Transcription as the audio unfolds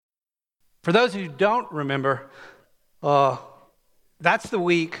For those who don't remember, that's the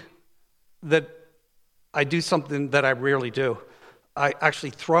week that I do something that I rarely do. I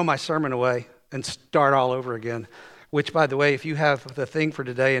actually throw my sermon away and start all over again, which, by the way, if you have the thing for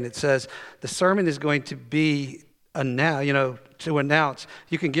today and it says the sermon is going to be to announce,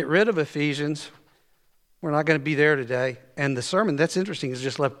 you can get rid of Ephesians. We're not going to be there today. And the sermon, that's interesting, is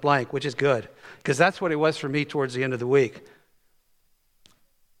just left blank, which is good, because that's what it was for me towards the end of the week.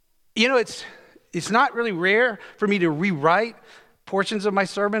 It's not really rare for me to rewrite portions of my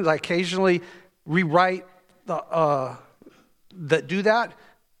sermons. I occasionally rewrite that do that,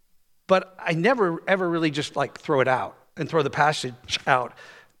 but I never ever really just throw it out and throw the passage out.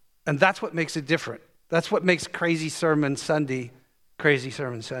 And that's what makes it different. That's what makes Crazy Sermon Sunday,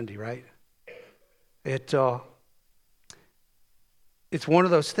 right? It's one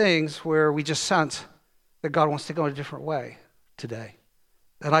of those things where we just sense that God wants to go in a different way today.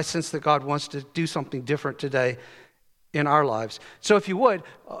 And I sense that God wants to do something different today in our lives. So if you would,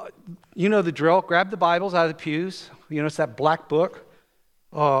 you know the drill. Grab the Bibles out of the pews. It's that black book.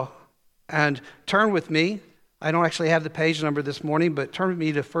 And turn with me. I don't actually have the page number this morning, but turn with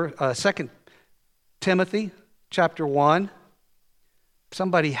me to 2 Timothy chapter 1. If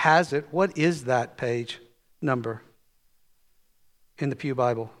somebody has it, what is that page number in the Pew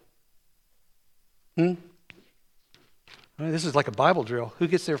Bible? This is like a Bible drill. Who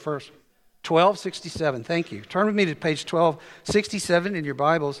gets there first? 1267. Thank you. Turn with me to page 1267 in your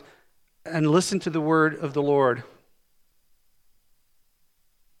Bibles and listen to the word of the Lord.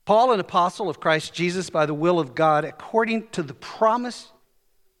 Paul, an apostle of Christ Jesus by the will of God, according to the promise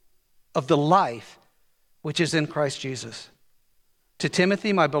of the life which is in Christ Jesus. To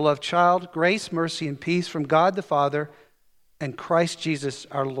Timothy, my beloved child, grace, mercy, and peace from God the Father and Christ Jesus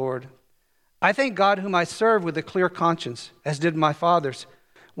our Lord. I thank God whom I serve with a clear conscience, as did my fathers,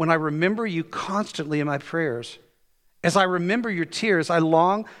 when I remember you constantly in my prayers. As I remember your tears, I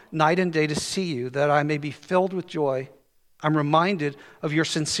long night and day to see you, that I may be filled with joy. I'm reminded of your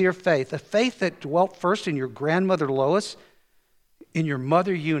sincere faith, a faith that dwelt first in your grandmother Lois, in your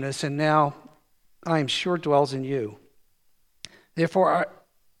mother Eunice, and now I am sure dwells in you. Therefore,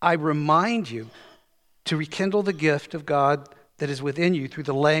 I remind you to rekindle the gift of God that is within you through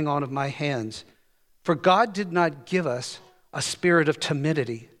the laying on of my hands. For God did not give us a spirit of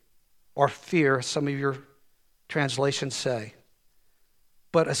timidity or fear, some of your translations say,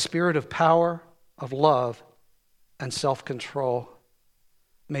 but a spirit of power, of love, and self-control.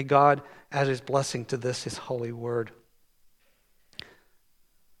 May God add his blessing to this, his holy word.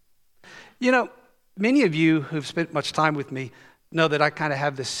 Many of you who've spent much time with me know that I kind of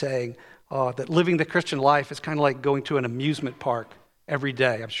have this saying that living the Christian life is kind of like going to an amusement park every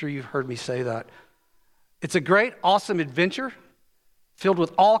day. I'm sure you've heard me say that. It's a great, awesome adventure filled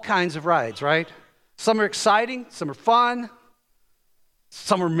with all kinds of rides, right? Some are exciting, some are fun,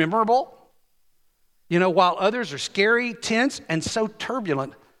 some are memorable, while others are scary, tense, and so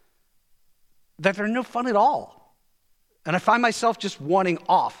turbulent that they're no fun at all. And I find myself just wanting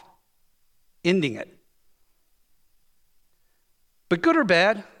off, ending it. But good or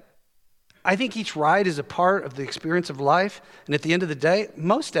bad, I think each ride is a part of the experience of life. And at the end of the day,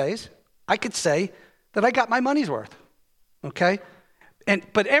 most days, I could say that I got my money's worth, okay?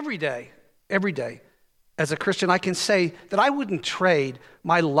 But every day, as a Christian, I can say that I wouldn't trade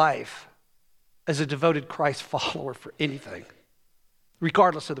my life as a devoted Christ follower for anything,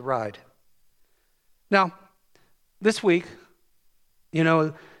 regardless of the ride. Now, this week,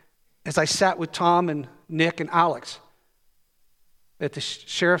 as I sat with Tom and Nick and Alex at the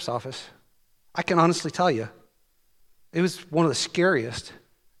sheriff's office, I can honestly tell you, it was one of the scariest,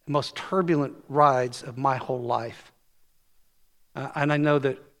 most turbulent rides of my whole life. And I know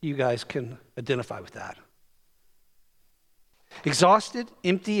that you guys can identify with that. Exhausted,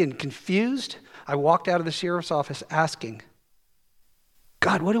 empty, and confused, I walked out of the sheriff's office asking,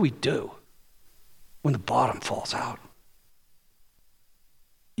 God, what do we do when the bottom falls out?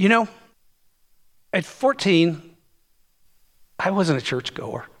 At 14, I wasn't a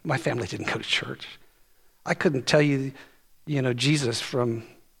churchgoer. My family didn't go to church. I couldn't tell you, Jesus from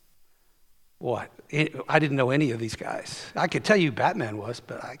what? I didn't know any of these guys. I could tell you Batman was,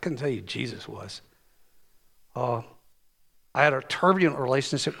 but I couldn't tell you Jesus was. I had a turbulent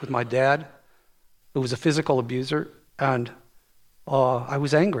relationship with my dad, who was a physical abuser, and I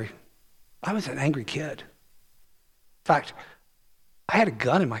was angry. I was an angry kid. In fact, I had a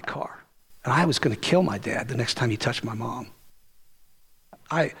gun in my car, and I was going to kill my dad the next time he touched my mom.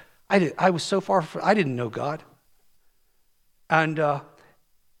 I was so far from, I didn't know God. And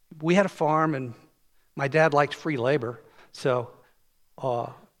we had a farm, and my dad liked free labor, so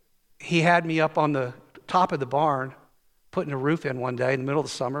he had me up on the top of the barn, putting a roof in one day in the middle of the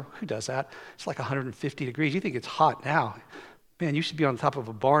summer. Who does that? It's like 150 degrees. You think it's hot now. Man, you should be on the top of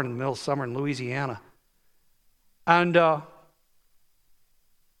a barn in the middle of summer in Louisiana. And,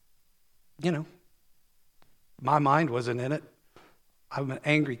 my mind wasn't in it. I'm an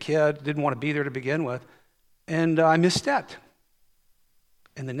angry kid, didn't want to be there to begin with. And I misstepped.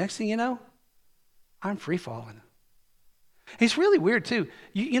 And the next thing you know, I'm free falling. It's really weird too.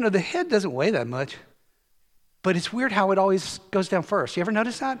 The head doesn't weigh that much, but it's weird how it always goes down first. You ever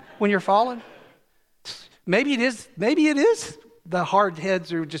notice that when you're falling? Maybe it is. The hard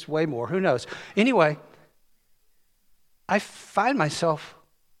heads are just way more. Who knows? Anyway, I find myself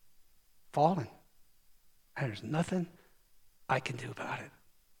falling. And there's nothing I can do about it.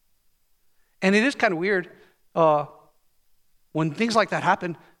 And it is kind of weird. When things like that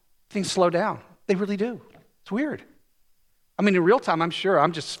happen, things slow down. They really do. It's weird. I mean, in real time, I'm sure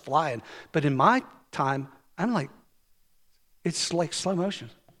I'm just flying. But in my time, I'm like, it's like slow motion.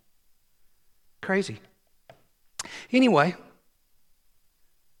 Crazy. Anyway,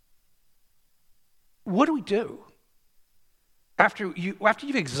 what do we do after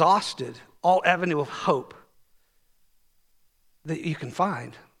you've exhausted all avenue of hope that you can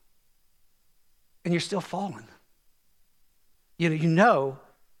find, and you're still falling? You know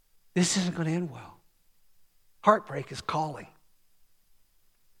this isn't going to end well. Heartbreak is calling.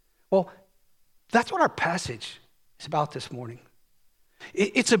 Well, that's what our passage is about this morning.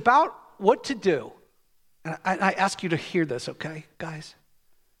 It's about what to do. And I ask you to hear this, okay, guys?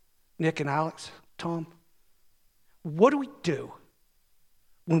 Nick and Alex, Tom. What do we do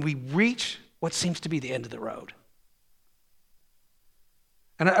when we reach what seems to be the end of the road?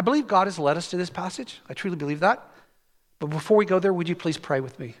 And I believe God has led us to this passage. I truly believe that. But before we go there, would you please pray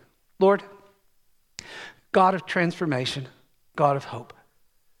with me? Lord, God of transformation, God of hope,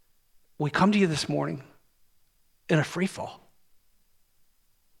 we come to you this morning in a free fall.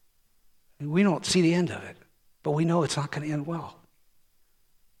 And we don't see the end of it, but we know it's not going to end well.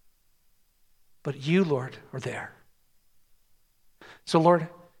 But you, Lord, are there. So, Lord,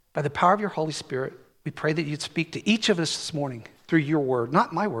 by the power of your Holy Spirit, we pray that you'd speak to each of us this morning through your word.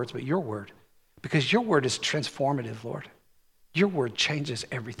 Not my words, but your word. Because your word is transformative, Lord. Your word changes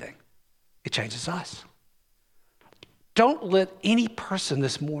everything. It changes us. Don't let any person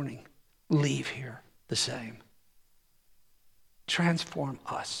this morning leave here the same. Transform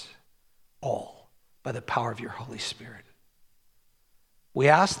us all by the power of your Holy Spirit. We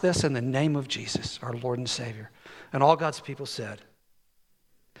ask this in the name of Jesus, our Lord and Savior. And all God's people said.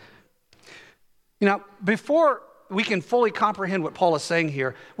 Before we can fully comprehend what Paul is saying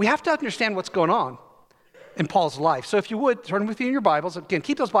here, we have to understand what's going on in Paul's life. So if you would, turn with me in your Bibles. Again,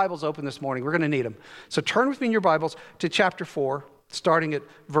 keep those Bibles open this morning. We're going to need them. So turn with me in your Bibles to chapter 4, starting at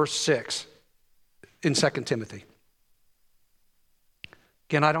verse 6 in 2 Timothy.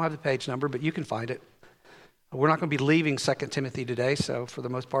 Again, I don't have the page number, but you can find it. We're not going to be leaving 2 Timothy today, so for the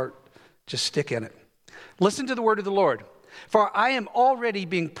most part, just stick in it. Listen to the word of the Lord. For I am already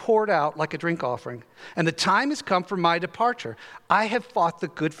being poured out like a drink offering, and the time has come for my departure. I have fought the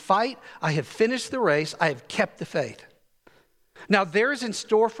good fight. I have finished the race. I have kept the faith. Now there is in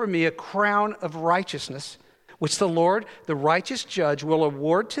store for me a crown of righteousness, which the Lord, the righteous judge, will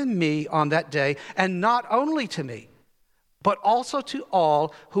award to me on that day, and not only to me, but also to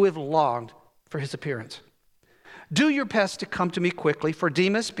all who have longed for his appearance. Do your best to come to me quickly, for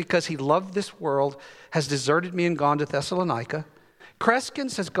Demas, because he loved this world, has deserted me and gone to Thessalonica.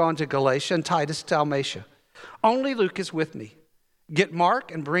 Crescens has gone to Galatia, and Titus to Dalmatia. Only Luke is with me. Get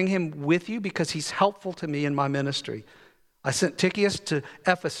Mark and bring him with you, because he's helpful to me in my ministry. I sent Tychicus to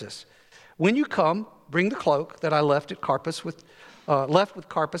Ephesus. When you come, bring the cloak that I left with Carpus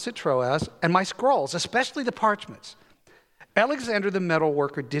at Troas, and my scrolls, especially the parchments. Alexander the metal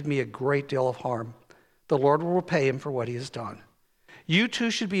worker did me a great deal of harm. The Lord will repay him for what he has done. You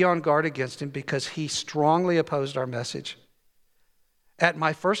too should be on guard against him, because he strongly opposed our message. At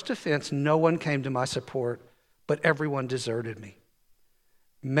my first offense, no one came to my support, but everyone deserted me.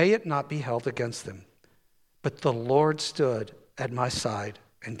 May it not be held against them, but the Lord stood at my side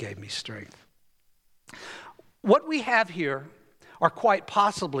and gave me strength. What we have here are quite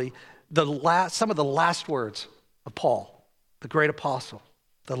possibly some of the last words of Paul, the great apostle.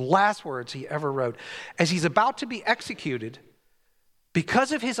 The last words he ever wrote, as he's about to be executed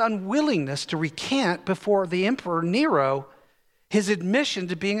because of his unwillingness to recant before the Emperor Nero his admission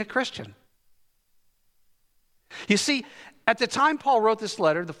to being a Christian. You see, at the time Paul wrote this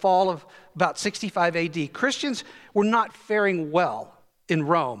letter, the fall of about 65 AD, Christians were not faring well in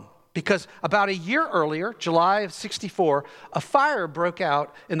Rome. because about a year earlier, July of 64, a fire broke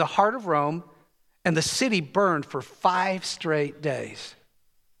out in the heart of Rome, and the city burned for 5 straight days.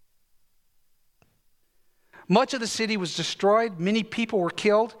 Much of the city was destroyed, many people were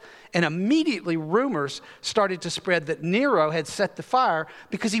killed, and immediately rumors started to spread that Nero had set the fire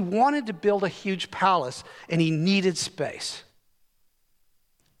because he wanted to build a huge palace and he needed space.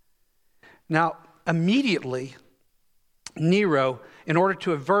 Now, immediately, Nero, in order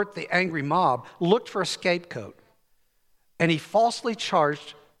to avert the angry mob, looked for a scapegoat, and he falsely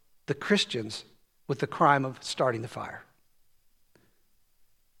charged the Christians with the crime of starting the fire.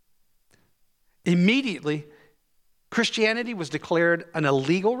 Immediately, Christianity was declared an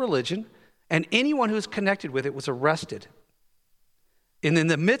illegal religion, and anyone who was connected with it was arrested. And in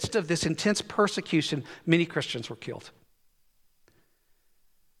the midst of this intense persecution, many Christians were killed.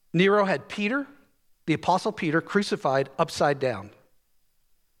 Nero had Peter, the Apostle Peter, crucified upside down.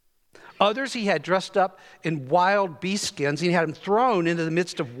 Others he had dressed up in wild beast skins. He had them thrown into the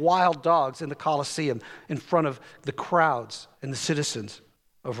midst of wild dogs in the Colosseum in front of the crowds and the citizens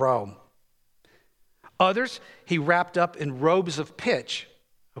of Rome. Others he wrapped up in robes of pitch,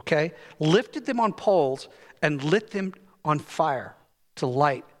 lifted them on poles and lit them on fire to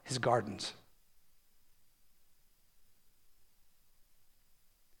light his gardens.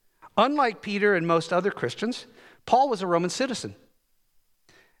 Unlike Peter and most other Christians, Paul was a Roman citizen.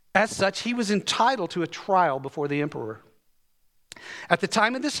 As such, he was entitled to a trial before the emperor. At the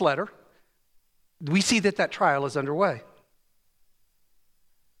time of this letter, we see that trial is underway.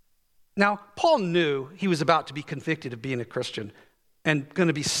 Now, Paul knew he was about to be convicted of being a Christian and going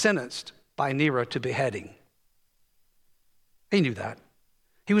to be sentenced by Nero to beheading. He knew that.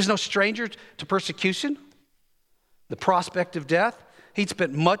 He was no stranger to persecution, the prospect of death. He'd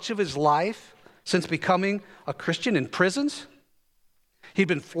spent much of his life since becoming a Christian in prisons. He'd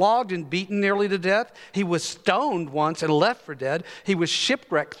been flogged and beaten nearly to death. He was stoned once and left for dead. He was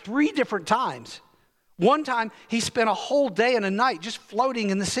shipwrecked 3 different times. One time, he spent a whole day and a night just floating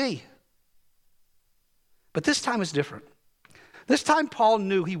in the sea. But this time is different. This time, Paul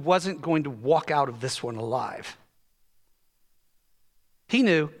knew he wasn't going to walk out of this one alive. He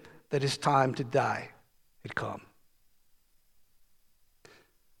knew that his time to die had come.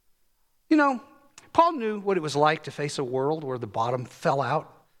 Paul knew what it was like to face a world where the bottom fell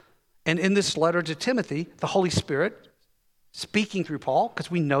out. And in this letter to Timothy, the Holy Spirit, speaking through Paul, because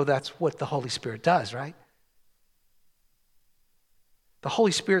we know that's what the Holy Spirit does, right? The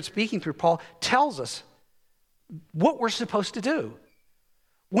Holy Spirit speaking through Paul tells us what we're supposed to do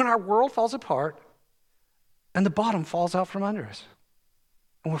when our world falls apart and the bottom falls out from under us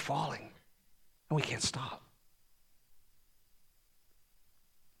and we're falling and we can't stop.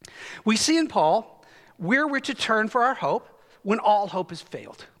 We see in Paul where we're to turn for our hope when all hope has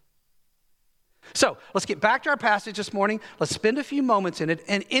failed. So let's get back to our passage this morning. Let's spend a few moments in it.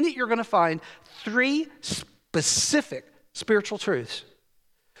 And in it, you're going to find 3 specific spiritual truths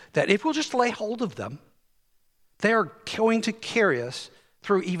that if we'll just lay hold of them, they are going to carry us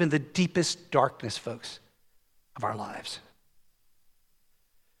through even the deepest darkness, folks, of our lives.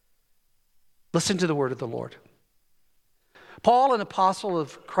 Listen to the word of the Lord. Paul, an apostle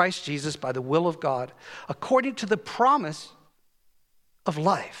of Christ Jesus by the will of God, according to the promise of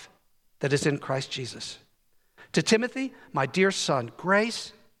life that is in Christ Jesus. To Timothy, my dear son,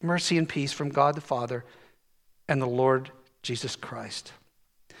 grace, mercy, and peace from God the Father and the Lord Jesus Christ.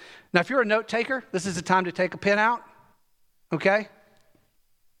 Now, if you're a note taker, this is the time to take a pen out, okay?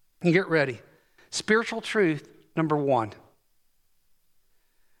 And get ready. Spiritual truth number 1.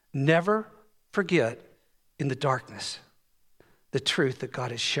 Never forget in the darkness the truth that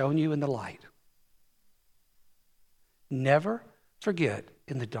God has shown you in the light. Never forget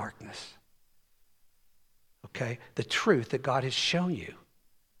in the darkness, the truth that God has shown you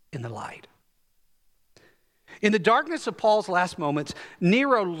in the light. In the darkness of Paul's last moments,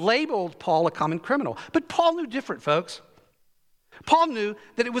 Nero labeled Paul a common criminal. But Paul knew different, folks. Paul knew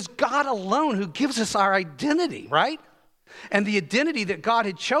that it was God alone who gives us our identity, right? And the identity that God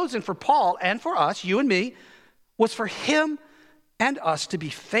had chosen for Paul and for us, you and me, was for him and us to be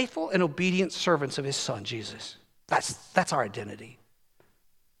faithful and obedient servants of his son, Jesus. That's our identity.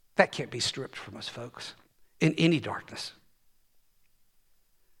 That can't be stripped from us, folks, in any darkness.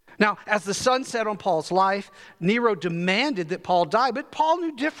 Now, as the sun set on Paul's life, Nero demanded that Paul die, but Paul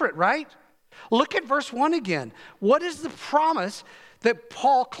knew different, right? Look at verse 1 again. What is the promise that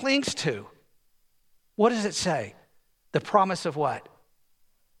Paul clings to? What does it say? The promise of what?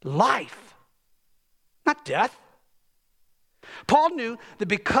 Life, not death. Paul knew that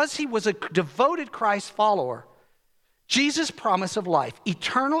because he was a devoted Christ follower, Jesus' promise of life,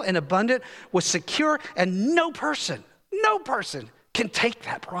 eternal and abundant, was secure, and no person can take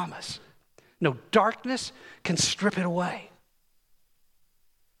that promise. No darkness can strip it away.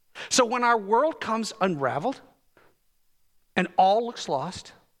 So when our world comes unraveled and all looks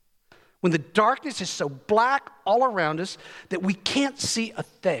lost, when the darkness is so black all around us that we can't see a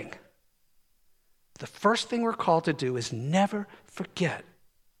thing, the first thing we're called to do is never forget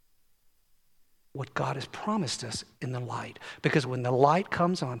what God has promised us in the light. Because when the light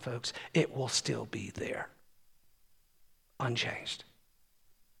comes on, folks, it will still be there, unchanged.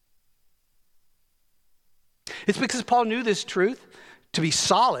 It's because Paul knew this truth to be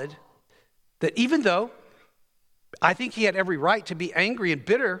solid, that even though I think he had every right to be angry and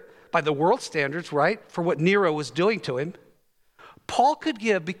bitter by the world standards, right, for what Nero was doing to him, Paul could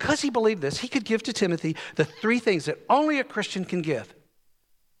give, because he believed this, he could give to Timothy the three things that only a Christian can give.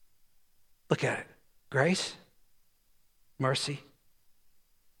 Look at it. Grace, mercy,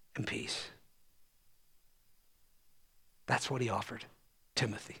 and peace. That's what he offered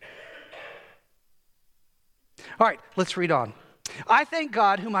Timothy. All right, let's read on. I thank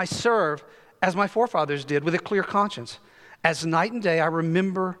God whom I serve as my forefathers did with a clear conscience. As night and day I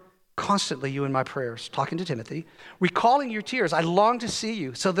remember constantly you in my prayers, talking to Timothy, recalling your tears. I long to see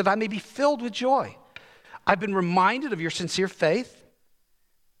you so that I may be filled with joy. I've been reminded of your sincere faith,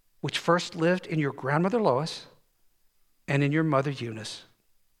 which first lived in your grandmother Lois and in your mother Eunice.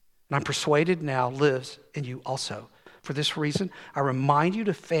 And I'm persuaded now lives in you also. For this reason, I remind you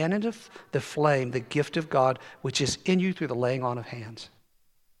to fan into the flame the gift of God, which is in you through the laying on of hands.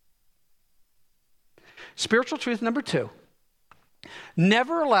 Spiritual truth number 2.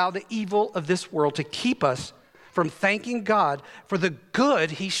 Never allow the evil of this world to keep us from thanking God for the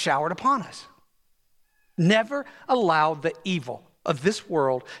good he showered upon us. Never allow the evil of this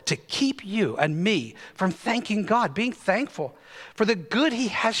world to keep you and me from thanking God, being thankful for the good he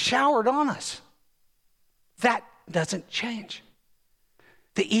has showered on us. That doesn't change.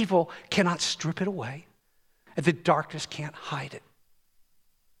 The evil cannot strip it away, and the darkness can't hide it.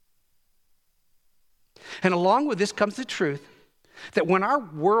 And along with this comes the truth that when our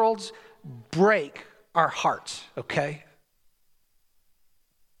worlds break our hearts, okay,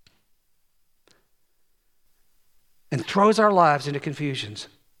 and throws our lives into confusions,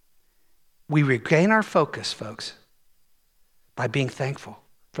 we regain our focus, folks, by being thankful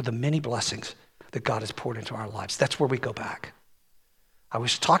for the many blessings that God has poured into our lives. That's where we go back. I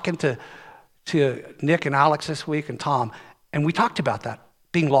was talking to Nick and Alex this week and Tom, and we talked about that,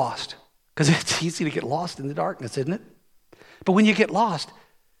 being lost. Because it's easy to get lost in the darkness, isn't it? But when you get lost,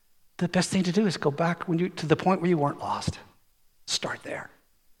 the best thing to do is go back to the point where you weren't lost. Start there.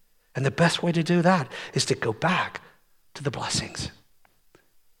 And the best way to do that is to go back to the blessings,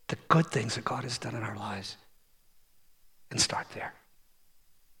 the good things that God has done in our lives, and start there.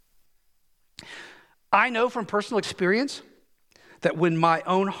 I know from personal experience that when my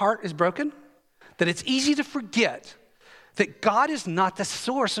own heart is broken, that it's easy to forget that God is not the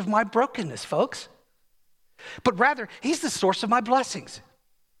source of my brokenness, folks, but rather he's the source of my blessings.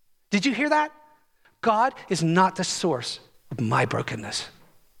 Did you hear that? God is not the source of my brokenness.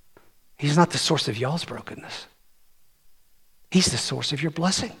 He's not the source of y'all's brokenness. He's the source of your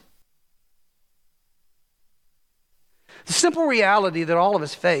blessing. The simple reality that all of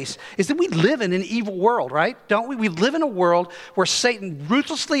us face is that we live in an evil world, right? Don't we? We live in a world where Satan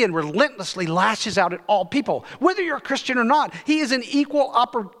ruthlessly and relentlessly lashes out at all people. Whether you're a Christian or not, he is an equal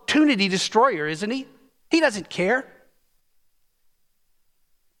opportunity destroyer, isn't he? He doesn't care.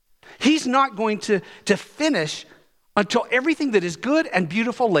 He's not going to finish until everything that is good and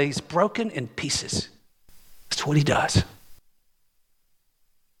beautiful lays broken in pieces. That's what he does.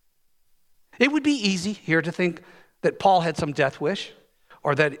 It would be easy here to think that Paul had some death wish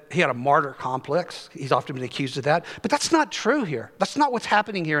or that he had a martyr complex. He's often been accused of that. But that's not true here. That's not what's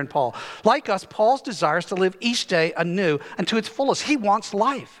happening here in Paul. Like us, Paul's desires to live each day anew and to its fullest. He wants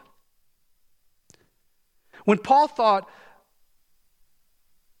life. When Paul thought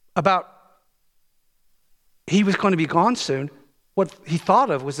about he was going to be gone soon, what he thought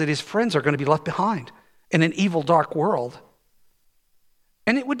of was that his friends are going to be left behind in an evil, dark world.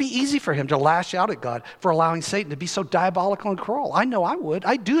 And it would be easy for him to lash out at God for allowing Satan to be so diabolical and cruel. I know I would.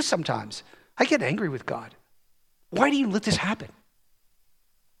 I do sometimes. I get angry with God. Why do you let this happen?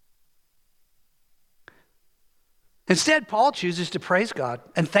 Instead, Paul chooses to praise God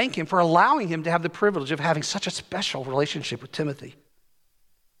and thank him for allowing him to have the privilege of having such a special relationship with Timothy,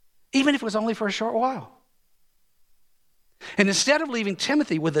 even if it was only for a short while. And instead of leaving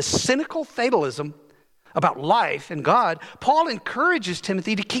Timothy with a cynical fatalism about life and God, Paul encourages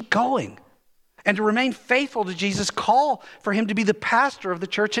Timothy to keep going and to remain faithful to Jesus' call for him to be the pastor of the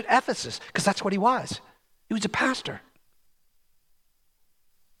church at Ephesus, because that's what he was. He was a pastor.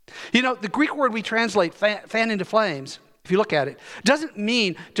 You know, the Greek word we translate fan into flames, if you look at it, doesn't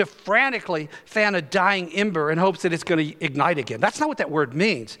mean to frantically fan a dying ember in hopes that it's going to ignite again. That's not what that word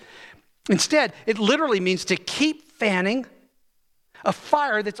means. Instead, it literally means to keep fanning a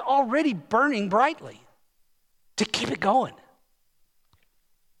fire that's already burning brightly, to keep it going.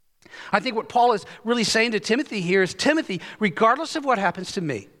 I think what Paul is really saying to Timothy here is, Timothy, regardless of what happens to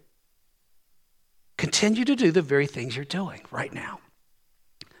me, continue to do the very things you're doing right now.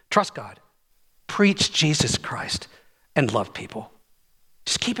 Trust God, preach Jesus Christ, and love people.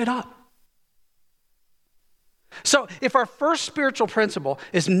 Just keep it up. So if our first spiritual principle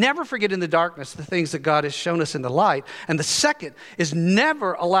is never forget in the darkness the things that God has shown us in the light, and the second is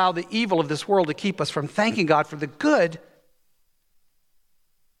never allow the evil of this world to keep us from thanking God for the good,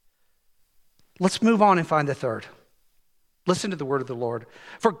 let's move on and find the third. Listen to the word of the Lord.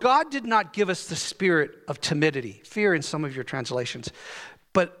 For God did not give us the spirit of timidity, fear in some of your translations,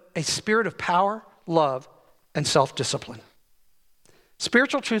 but a spirit of power, love, and self-discipline.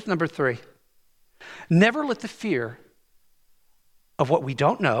 Spiritual truth number 3. Never let the fear of what we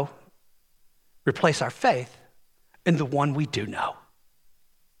don't know replace our faith in the one we do know.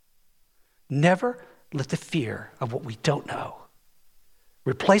 Never let the fear of what we don't know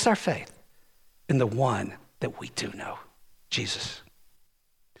replace our faith in the one that we do know, Jesus.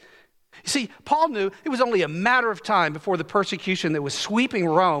 You see, Paul knew it was only a matter of time before the persecution that was sweeping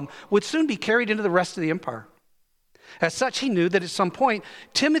Rome would soon be carried into the rest of the empire. As such, he knew that at some point,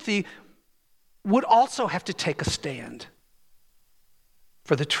 Timothy would also have to take a stand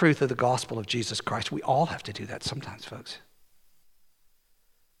for the truth of the gospel of Jesus Christ. We all have to do that sometimes, folks.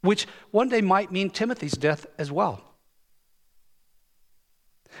 Which one day might mean Timothy's death as well.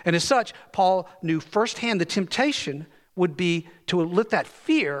 And as such, Paul knew firsthand the temptation would be to let that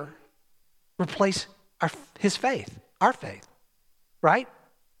fear replace his faith, our faith, right?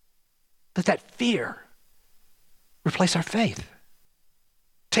 Let that fear replace our faith.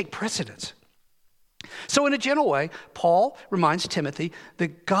 Take precedence. So in a gentle way, Paul reminds Timothy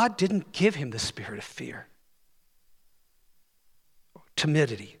that God didn't give him the spirit of fear,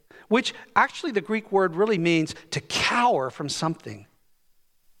 timidity, which actually the Greek word really means to cower from something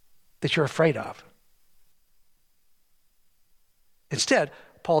that you're afraid of. Instead,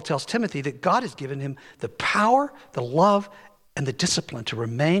 Paul tells Timothy that God has given him the power, the love, and the discipline to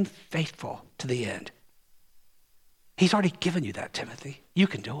remain faithful to the end. He's already given you that, Timothy. You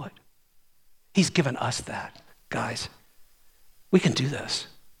can do it. He's given us that, guys. We can do this.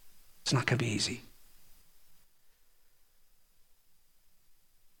 It's not going to be easy.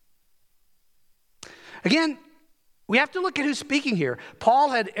 Again, we have to look at who's speaking here. Paul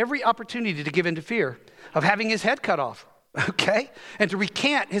had every opportunity to give in to fear of having his head cut off, okay? And to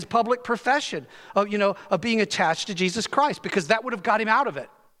recant his public profession of being attached to Jesus Christ, because that would have got him out of it.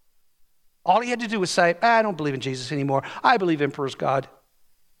 All he had to do was say, I don't believe in Jesus anymore. I believe Emperor's God.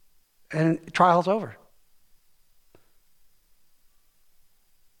 And trial's over.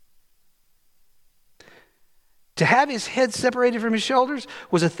 To have his head separated from his shoulders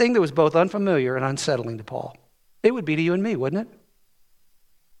was a thing that was both unfamiliar and unsettling to Paul. It would be to you and me, wouldn't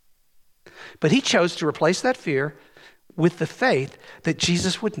it? But he chose to replace that fear with the faith that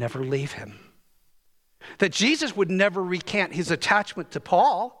Jesus would never leave him. That Jesus would never recant his attachment to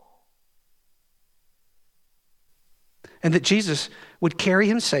Paul. And that Jesus would carry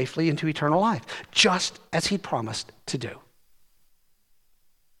him safely into eternal life, just as he promised to do.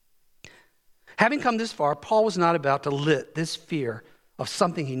 Having come this far, Paul was not about to let this fear of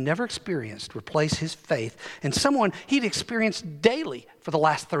something he never experienced replace his faith in someone he'd experienced daily for the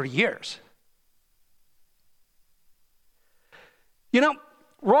last 30 years. You know,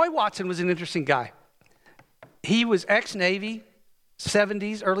 Roy Watson was an interesting guy. He was ex-Navy,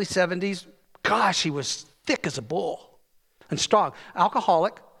 70s, early 70s. Gosh, he was thick as a bull. And strong.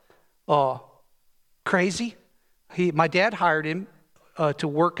 Alcoholic, crazy. My dad hired him to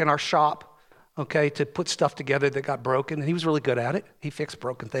work in our shop, okay, to put stuff together that got broken, and he was really good at it. He fixed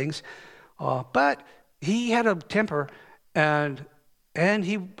broken things. But he had a temper, and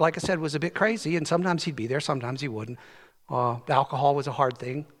he, like I said, was a bit crazy, and sometimes he'd be there, sometimes he wouldn't. The alcohol was a hard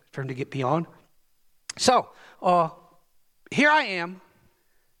thing for him to get beyond. So, here I am.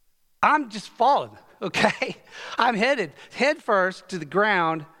 I'm just falling. Okay, I'm headed head first to the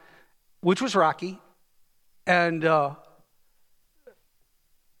ground, which was rocky, and no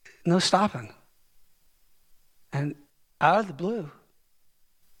stopping. And out of the blue,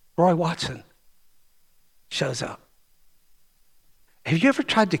 Roy Watson shows up. Have you ever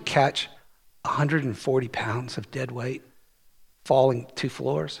tried to catch 140 pounds of dead weight falling 2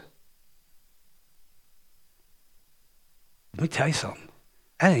 floors. Let me tell you something.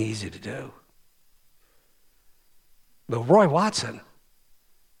 That ain't easy to do. But Roy Watson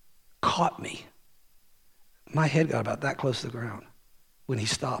caught me. My head got about that close to the ground when he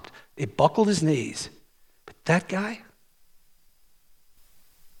stopped. It buckled his knees. But that guy,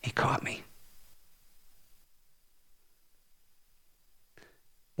 he caught me.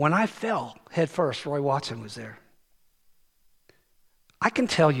 When I fell head first, Roy Watson was there. I can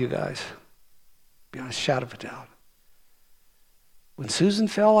tell you guys, beyond a shadow of a doubt, when Susan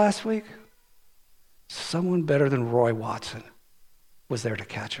fell last week, someone better than Roy Watson was there to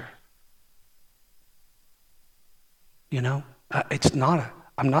catch her. You know,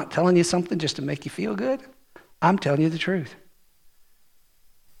 I'm not telling you something just to make you feel good. I'm telling you the truth.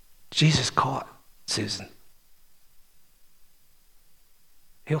 Jesus caught Susan.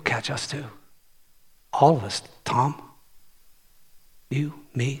 He'll catch us too. All of us. Tom, you,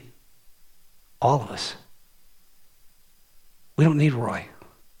 me, all of us. We don't need Roy,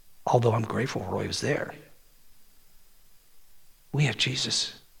 although I'm grateful Roy was there. We have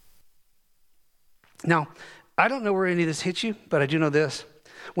Jesus. Now, I don't know where any of this hits you, but I do know this.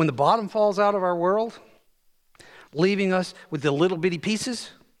 When the bottom falls out of our world, leaving us with the little bitty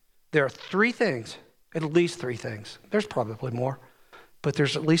pieces, there are 3 things, at least 3 things. There's probably more, but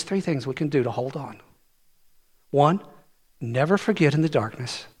there's at least 3 things we can do to hold on. 1, never forget in the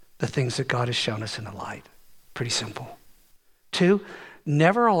darkness the things that God has shown us in the light. Pretty simple. 2,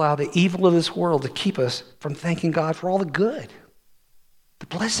 never allow the evil of this world to keep us from thanking God for all the good, the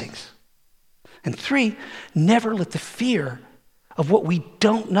blessings. And 3, never let the fear of what we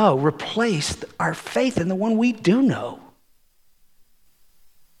don't know replace our faith in the one we do know.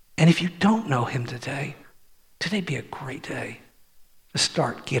 And if you don't know him today be a great day to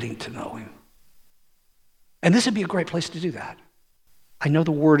start getting to know him. And this would be a great place to do that. I know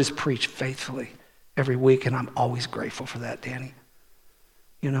the word is preached faithfully every week, and I'm always grateful for that, Danny.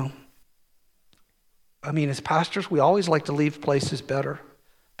 You know, I mean, as pastors, we always like to leave places better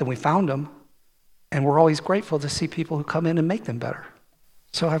than we found them, and we're always grateful to see people who come in and make them better.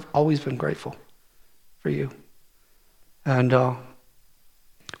 So I've always been grateful for you. And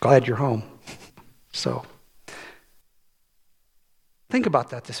glad you're home. So think about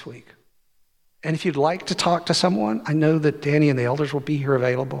that this week. And if you'd like to talk to someone, I know that Danny and the elders will be here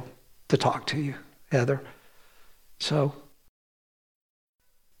available to talk to you, Heather. So,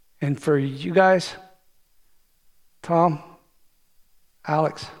 and for you guys, Tom,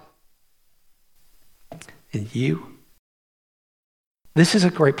 Alex, and you, this is a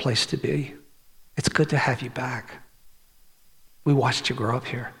great place to be. It's good to have you back. We watched you grow up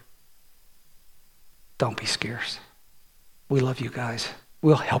here. Don't be scarce. We love you guys.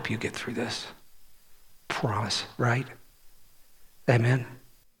 We'll help you get through this. Promise, right? Amen.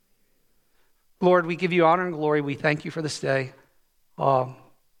 Lord, we give you honor and glory. We thank you for this day. I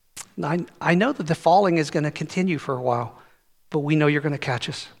know that the falling is going to continue for a while, but we know you're going to catch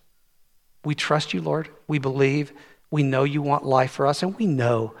us. We trust you, Lord. We believe. We know you want life for us, and we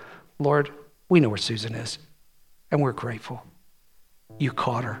know, Lord, we know where Susan is, and we're grateful. You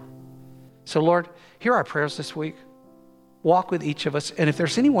caught her. So, Lord, hear our prayers this week. Walk with each of us, and if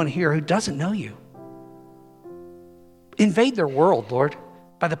there's anyone here who doesn't know you, invade their world, Lord,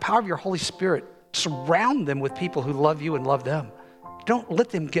 by the power of your Holy Spirit. Surround them with people who love you and love them. Don't let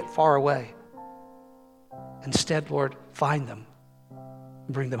them get far away. Instead, Lord, find them and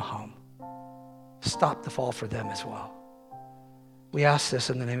bring them home. Stop the fall for them as well. We ask this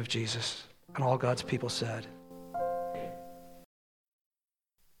in the name of Jesus, and all God's people said.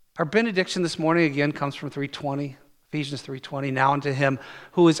 Our benediction this morning again comes from 3:20. Ephesians 3:20, now unto him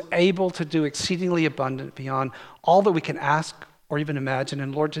who is able to do exceedingly abundant beyond all that we can ask or even imagine.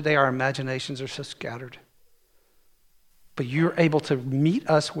 And Lord, today our imaginations are so scattered. But you're able to meet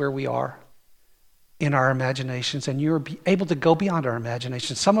us where we are in our imaginations, and you're able to go beyond our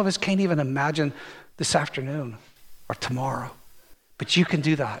imaginations. Some of us can't even imagine this afternoon or tomorrow, but you can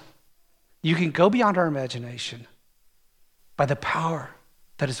do that. You can go beyond our imagination by the power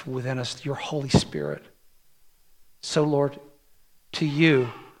that is within us, your Holy Spirit. So, Lord, to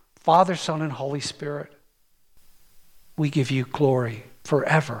you, Father, Son, and Holy Spirit, we give you glory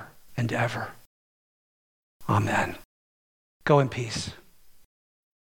forever and ever. Amen. Go in peace.